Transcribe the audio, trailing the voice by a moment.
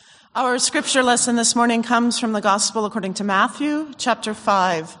Our scripture lesson this morning comes from the Gospel according to Matthew, chapter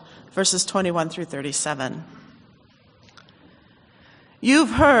 5, verses 21 through 37.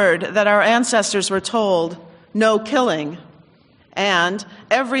 You've heard that our ancestors were told, "No killing," and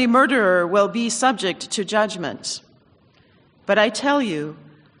 "Every murderer will be subject to judgment." But I tell you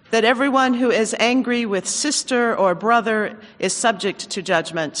that everyone who is angry with sister or brother is subject to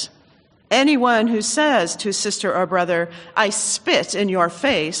judgment. Anyone who says to sister or brother, "I spit in your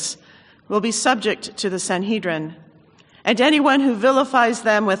face," will be subject to the Sanhedrin. And anyone who vilifies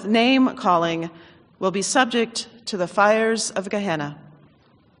them with name-calling will be subject to the fires of Gehenna.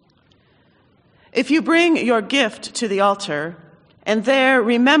 If you bring your gift to the altar, and there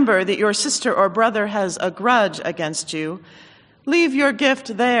remember that your sister or brother has a grudge against you, leave your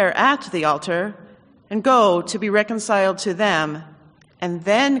gift there at the altar and go to be reconciled to them, and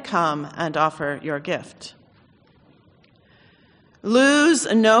then come and offer your gift. Lose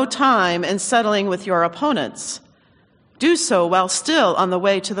no time in settling with your opponents. Do so while still on the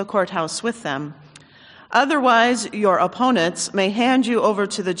way to the courthouse with them. Otherwise, your opponents may hand you over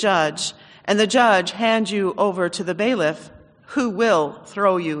to the judge, and the judge hand you over to the bailiff, who will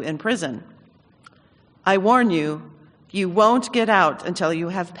throw you in prison. I warn you, you won't get out until you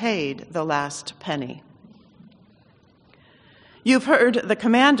have paid the last penny. You've heard the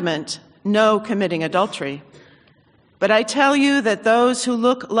commandment, "No committing adultery." But I tell you that those who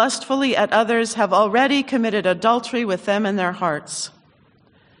look lustfully at others have already committed adultery with them in their hearts.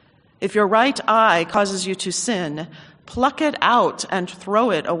 If your right eye causes you to sin, pluck it out and throw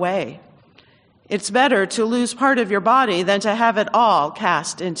it away. It's better to lose part of your body than to have it all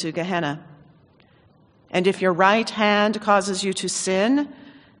cast into Gehenna. And if your right hand causes you to sin,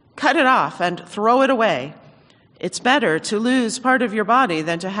 cut it off and throw it away. It's better to lose part of your body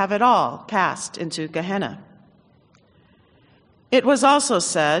than to have it all cast into Gehenna. It was also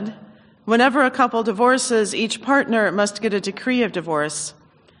said, whenever a couple divorces, each partner must get a decree of divorce.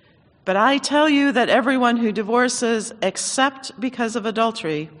 But I tell you that everyone who divorces, except because of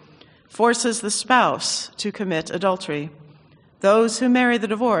adultery, forces the spouse to commit adultery. Those who marry the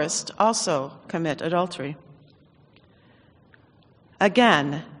divorced also commit adultery.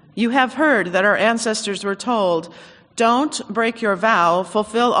 Again, you have heard that our ancestors were told, "Don't break your vow,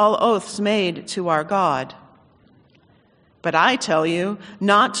 fulfill all oaths made to our God." But I tell you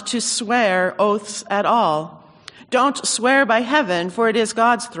not to swear oaths at all. Don't swear by heaven, for it is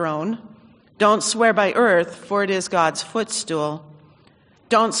God's throne. Don't swear by earth, for it is God's footstool.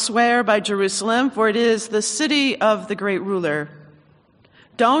 Don't swear by Jerusalem, for it is the city of the great ruler.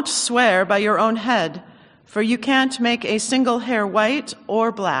 Don't swear by your own head, for you can't make a single hair white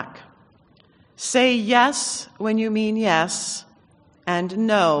or black. Say yes when you mean yes, and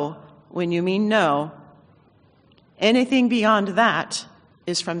no when you mean no. Anything beyond that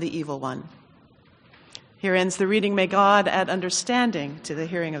is from the evil one. Here ends the reading. May God add understanding to the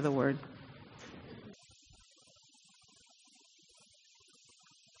hearing of the word.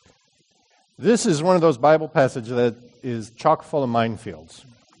 This is one of those Bible passages that is chock full of minefields.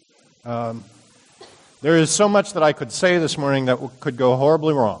 There is so much that I could say this morning that could go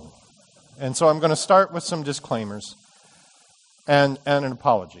horribly wrong. And so I'm going to start with some disclaimers and an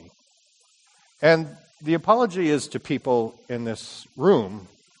apology. And the apology is to people in this room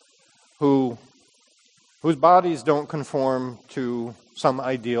whose bodies don't conform to some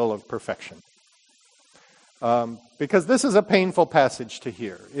ideal of perfection. Because this is a painful passage to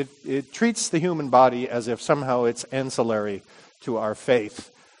hear. It treats the human body as if somehow it's ancillary to our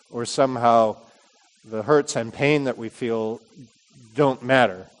faith, or somehow the hurts and pain that we feel don't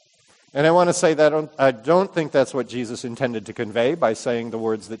matter. And I want to say that I don't think that's what Jesus intended to convey by saying the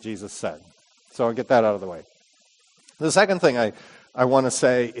words that Jesus said. So I'll get that out of the way. The second thing I want to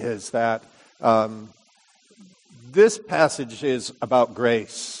say is that this passage is about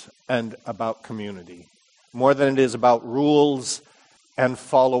grace and about community, more than it is about rules and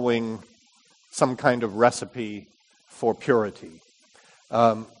following some kind of recipe for purity.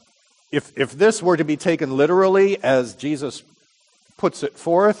 If this were to be taken literally as Jesus puts it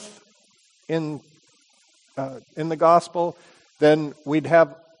forth in the gospel, then we'd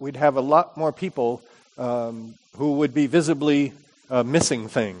have a lot more people who would be visibly missing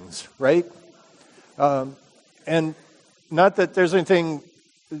things, right? And not that there's anything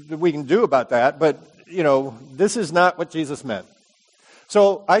that we can do about that, but, this is not what Jesus meant.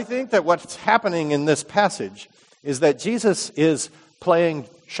 So I think that what's happening in this passage is that Jesus is playing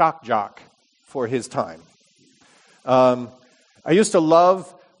shock jock for his time. I used to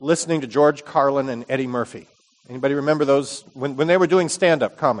love listening to George Carlin and Eddie Murphy. Anybody remember those? When they were doing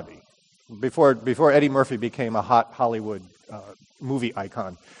stand-up comedy, before Eddie Murphy became a hot Hollywood movie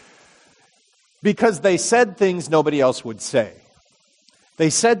icon. Because they said things nobody else would say. They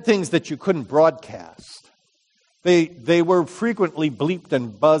said things that you couldn't broadcast. They were frequently bleeped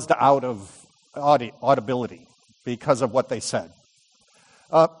and buzzed out of audibility because of what they said.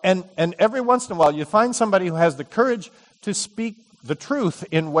 And every once in a while, you find somebody who has the courage to speak the truth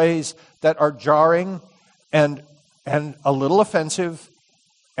in ways that are jarring and a little offensive,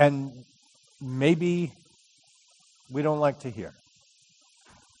 and maybe we don't like to hear.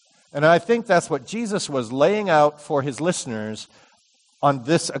 And I think that's what Jesus was laying out for his listeners on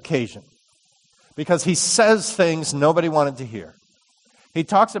this occasion. Because he says things nobody wanted to hear. He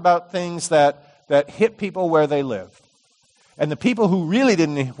talks about things that hit people where they lived. And the people who really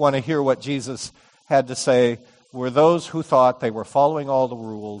didn't want to hear what Jesus had to say were those who thought they were following all the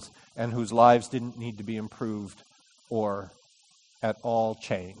rules and whose lives didn't need to be improved or at all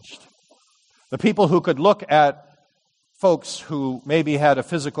changed. The people who could look at folks who maybe had a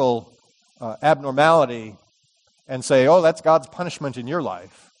physical abnormality and say, oh, that's God's punishment in your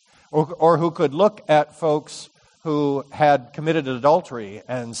life. Or who could look at folks who had committed adultery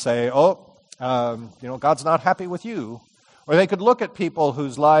and say, God's not happy with you. Or they could look at people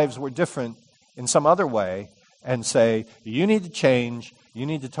whose lives were different in some other way and say, you need to change, you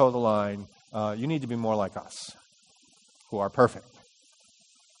need to toe the line, you need to be more like us, who are perfect.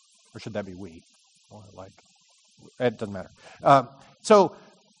 Or should that be we? Or it doesn't matter. So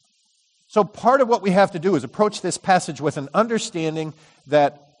part of what we have to do is approach this passage with an understanding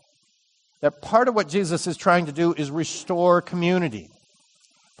that part of what Jesus is trying to do is restore community.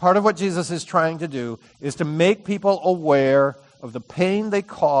 Part of what Jesus is trying to do is to make people aware of the pain they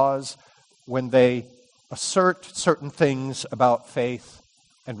cause when they assert certain things about faith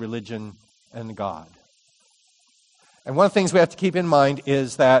and religion and God. And one of the things we have to keep in mind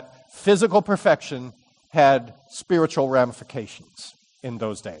is that physical perfection had spiritual ramifications in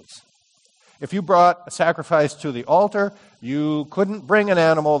those days. If you brought a sacrifice to the altar, you couldn't bring an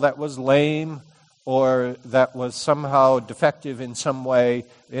animal that was lame or that was somehow defective in some way.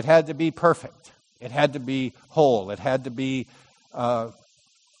 It had to be perfect. It had to be whole. It had to be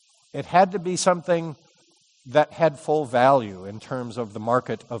something that had full value in terms of the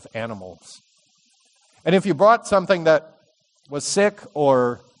market of animals. And if you brought something that was sick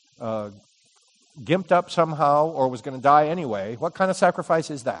or gimped up somehow or was going to die anyway, what kind of sacrifice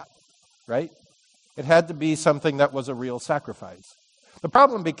is that? Right? It had to be something that was a real sacrifice. The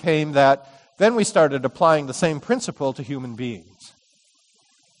problem became that then we started applying the same principle to human beings.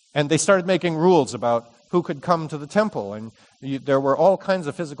 And they started making rules about who could come to the temple. And there were all kinds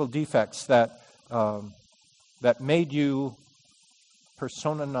of physical defects that made you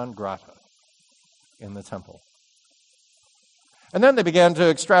persona non grata in the temple. And then they began to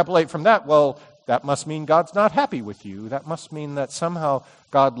extrapolate from that, well, that must mean God's not happy with you. That must mean that somehow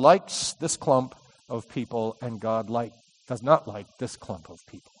God likes this clump of people and God does not like this clump of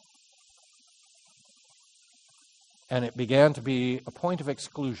people. And it began to be a point of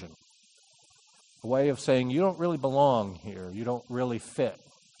exclusion, a way of saying, you don't really belong here, you don't really fit,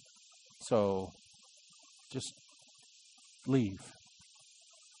 so just leave.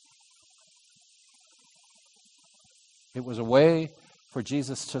 It was a way for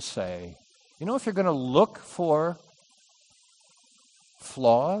Jesus to say, if you're going to look for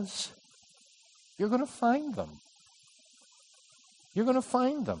flaws, you're going to find them. You're going to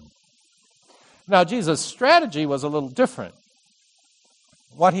find them. Now, Jesus' strategy was a little different.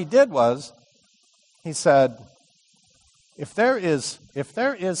 What he did was, he said, if there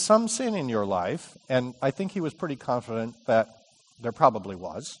is some sin in your life, and I think he was pretty confident that there probably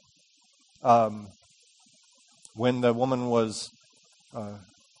was, when the woman was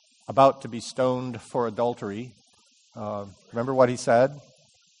about to be stoned for adultery, remember what he said?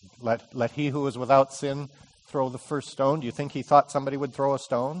 Let he who is without sin throw the first stone. Do you think he thought somebody would throw a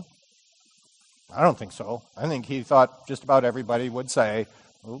stone? I don't think so. I think he thought just about everybody would say,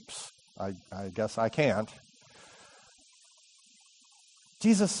 oops, I guess I can't.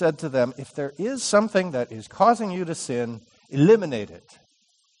 Jesus said to them, if there is something that is causing you to sin, eliminate it.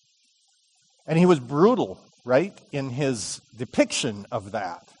 And he was brutal, right, in his depiction of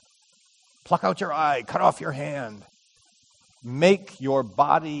that. Pluck out your eye, cut off your hand. Make your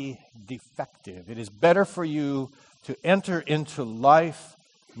body defective. It is better for you to enter into life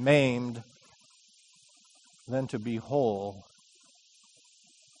maimed than to be whole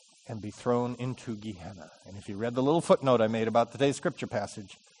and be thrown into Gehenna. And if you read the little footnote I made about today's scripture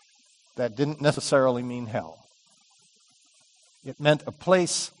passage, that didn't necessarily mean hell. It meant a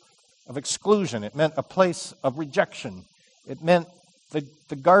place of exclusion. It meant a place of rejection. It meant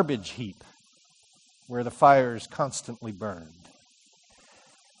the garbage heap where the fires constantly burned.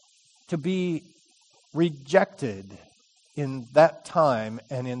 To be rejected in that time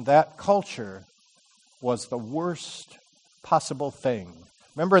and in that culture was the worst possible thing.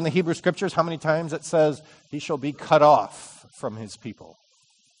 Remember in the Hebrew Scriptures how many times it says, he shall be cut off from his people.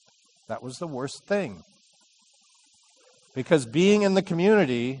 That was the worst thing. Because being in the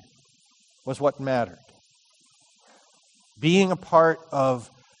community was what mattered. Being a part of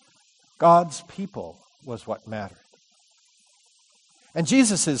God's people was what mattered. And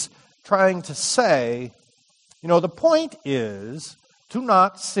Jesus is trying to say, the point is to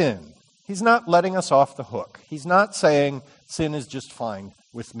not sin. He's not letting us off the hook. He's not saying sin is just fine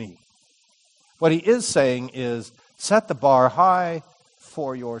with me. What he is saying is set the bar high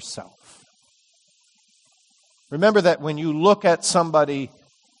for yourself. Remember that when you look at somebody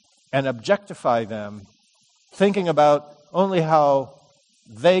and objectify them, thinking about only how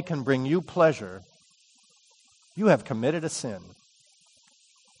they can bring you pleasure, you have committed a sin.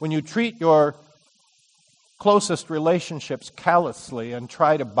 When you treat your closest relationships callously and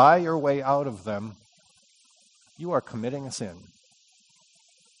try to buy your way out of them, you are committing a sin.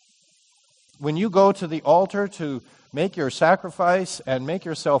 When you go to the altar to make your sacrifice and make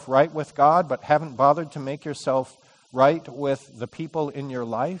yourself right with God, but haven't bothered to make yourself right with the people in your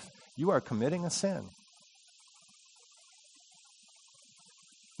life, you are committing a sin.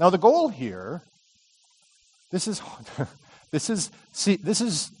 Now the goal here, this is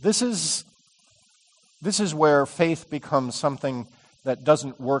where faith becomes something that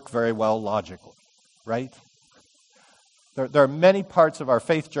doesn't work very well logically, right? There are many parts of our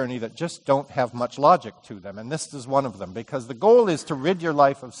faith journey that just don't have much logic to them, and this is one of them, because the goal is to rid your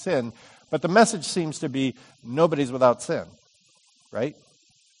life of sin, but the message seems to be nobody's without sin, right?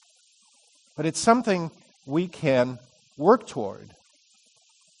 But it's something we can work toward.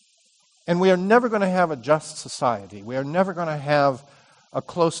 And we are never going to have a just society. We are never going to have a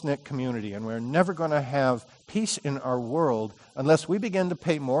close-knit community, and we're never going to have peace in our world unless we begin to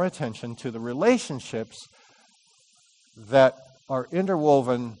pay more attention to the relationships that are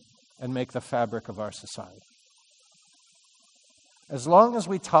interwoven and make the fabric of our society. As long as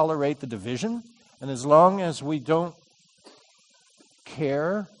we tolerate the division, and as long as we don't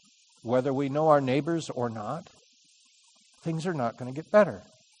care whether we know our neighbors or not, things are not going to get better.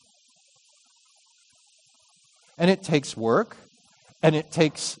 And it takes work, and it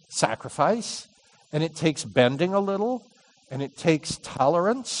takes sacrifice, and it takes bending a little, and it takes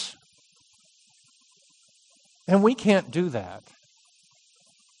tolerance. And we can't do that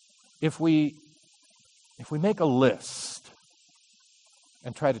if we make a list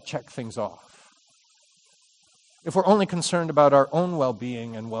and try to check things off. If we're only concerned about our own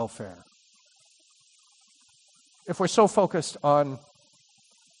well-being and welfare. If we're so focused on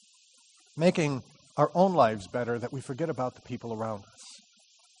making our own lives better that we forget about the people around us.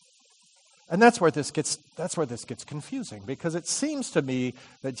 And that's where this gets confusing, because it seems to me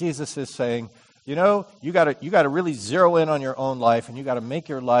that Jesus is saying, you got to really zero in on your own life, and you got to make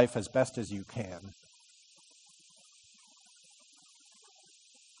your life as best as you can.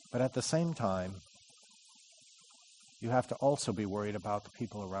 But at the same time, you have to also be worried about the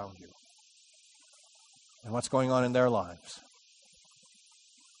people around you and what's going on in their lives.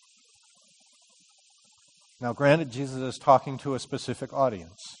 Now, granted, Jesus is talking to a specific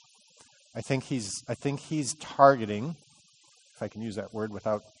audience. I think he's targeting, if I can use that word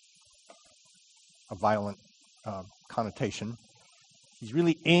without a violent connotation, he's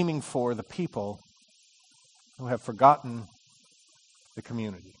really aiming for the people who have forgotten the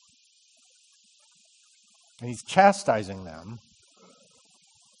community. And he's chastising them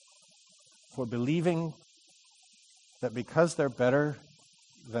for believing that because they're better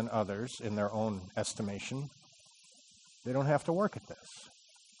than others in their own estimation, they don't have to work at this.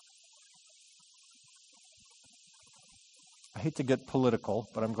 I hate to get political,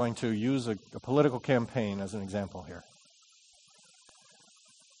 but I'm going to use a political campaign as an example here.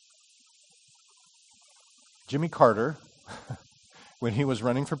 Jimmy Carter, when he was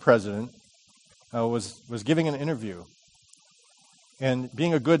running for president, was giving an interview. And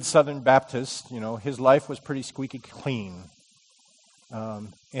being a good Southern Baptist, his life was pretty squeaky clean.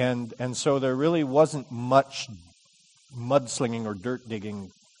 And so there really wasn't much mudslinging or dirt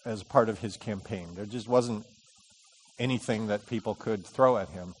digging as part of his campaign. There just wasn't anything that people could throw at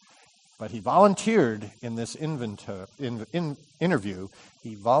him. But he volunteered in this interview,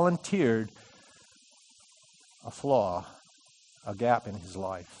 he volunteered a flaw, a gap in his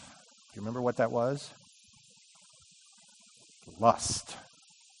life. Do you remember what that was? Lust.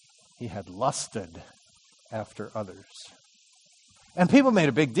 He had lusted after others. And people made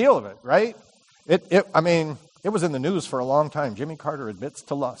a big deal of it, right? It was in the news for a long time. Jimmy Carter admits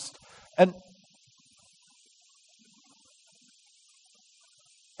to lust. And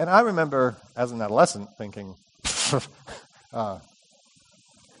And I remember, as an adolescent, thinking,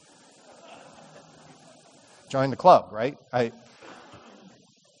 join the club, right?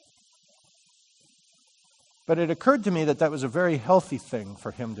 But it occurred to me that that was a very healthy thing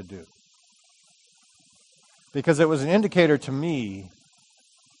for him to do. Because it was an indicator to me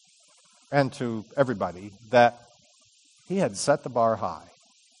and to everybody that he had set the bar high.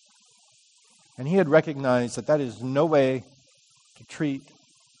 And he had recognized that that is no way to treat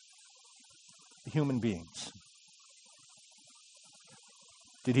human beings.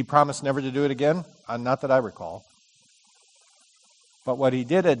 Did he promise never to do it again? Not that I recall. But what he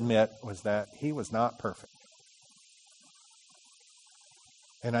did admit was that he was not perfect.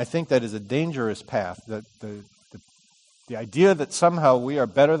 And I think that is a dangerous path, that the idea that somehow we are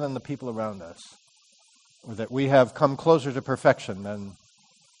better than the people around us, or that we have come closer to perfection than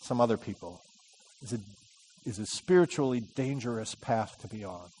some other people, is a spiritually dangerous path to be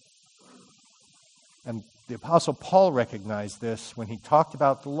on. And the Apostle Paul recognized this when he talked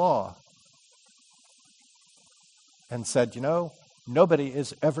about the law and said, nobody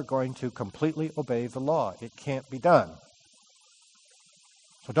is ever going to completely obey the law. It can't be done.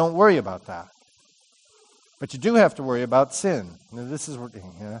 So don't worry about that. But you do have to worry about sin. Now, this is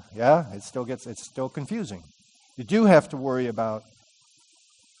it's still confusing. You do have to worry about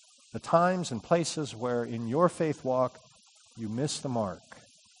the times and places where in your faith walk you miss the mark.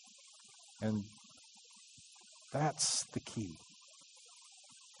 And that's the key.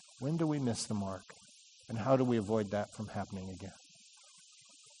 When do we miss the mark? And how do we avoid that from happening again?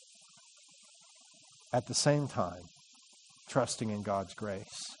 At the same time, trusting in God's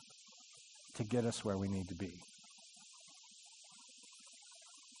grace to get us where we need to be.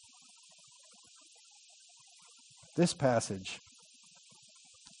 This passage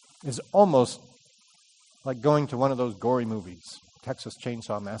is almost like going to one of those gory movies, Texas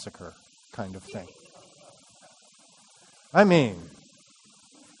Chainsaw Massacre kind of thing. I mean,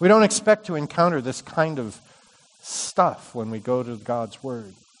 we don't expect to encounter this kind of stuff when we go to God's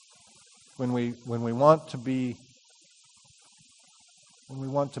Word. When we want to be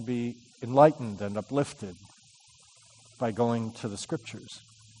enlightened and uplifted by going to the Scriptures.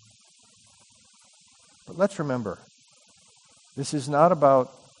 But let's remember, this is not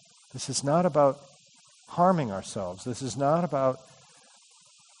about harming ourselves. This is not about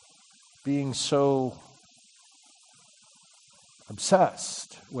being so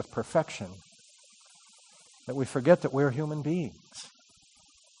obsessed with perfection that we forget that we're human beings.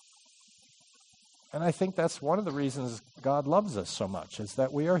 And I think that's one of the reasons God loves us so much, is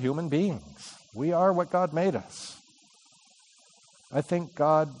that we are human beings. We are what God made us. I think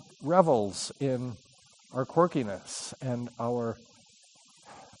God revels in our quirkiness and our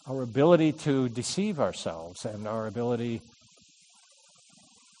ability to deceive ourselves and our ability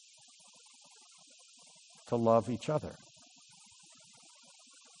to love each other.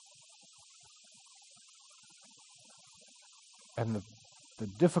 And the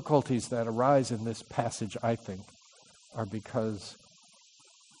difficulties that arise in this passage, I think, are because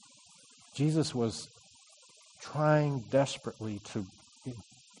Jesus was trying desperately to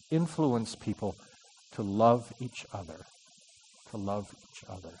influence people to love each other, to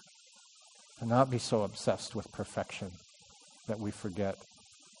not be so obsessed with perfection that we forget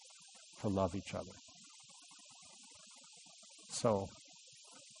to love each other. So,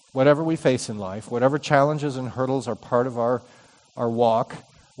 whatever we face in life, whatever challenges and hurdles are part of our walk,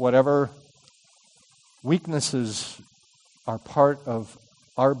 whatever weaknesses are part of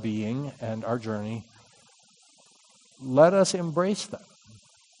our being and our journey, let us embrace them.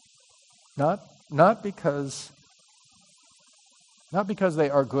 Not because they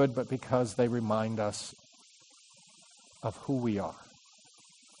are good, but because they remind us of who we are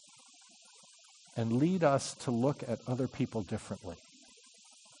and lead us to look at other people differently,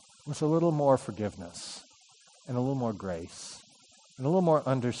 with a little more forgiveness and a little more grace and a little more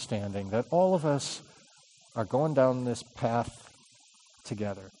understanding that all of us are going down this path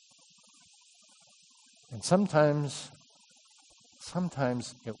together. And sometimes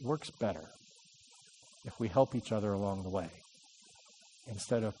it works better if we help each other along the way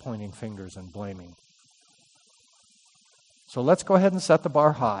instead of pointing fingers and blaming. So let's go ahead and set the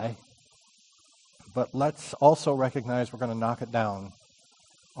bar high, but let's also recognize we're going to knock it down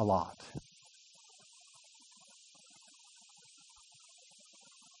a lot.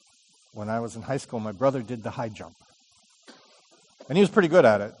 When I was in high school, my brother did the high jump. And he was pretty good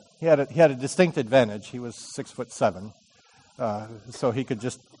at it. He had a distinct advantage. He was 6'7", so he could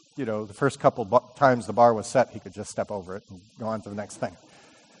just, the first couple times the bar was set, he could just step over it and go on to the next thing.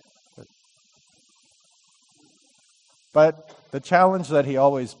 But the challenge that he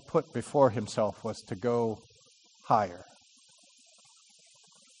always put before himself was to go higher.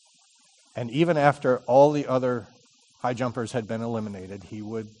 And even after all the other high jumpers had been eliminated, he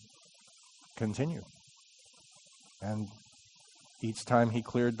would continue. And each time he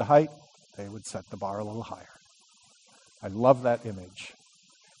cleared the height, they would set the bar a little higher. I love that image.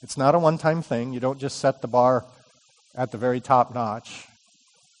 It's not a one-time thing. You don't just set the bar at the very top notch,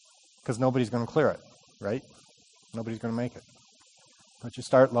 because nobody's going to clear it, right? Nobody's going to make it. But you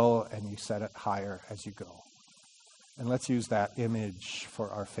start low and you set it higher as you go. And let's use that image for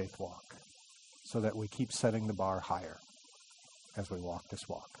our faith walk, so that we keep setting the bar higher as we walk this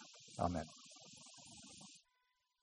walk. Amen.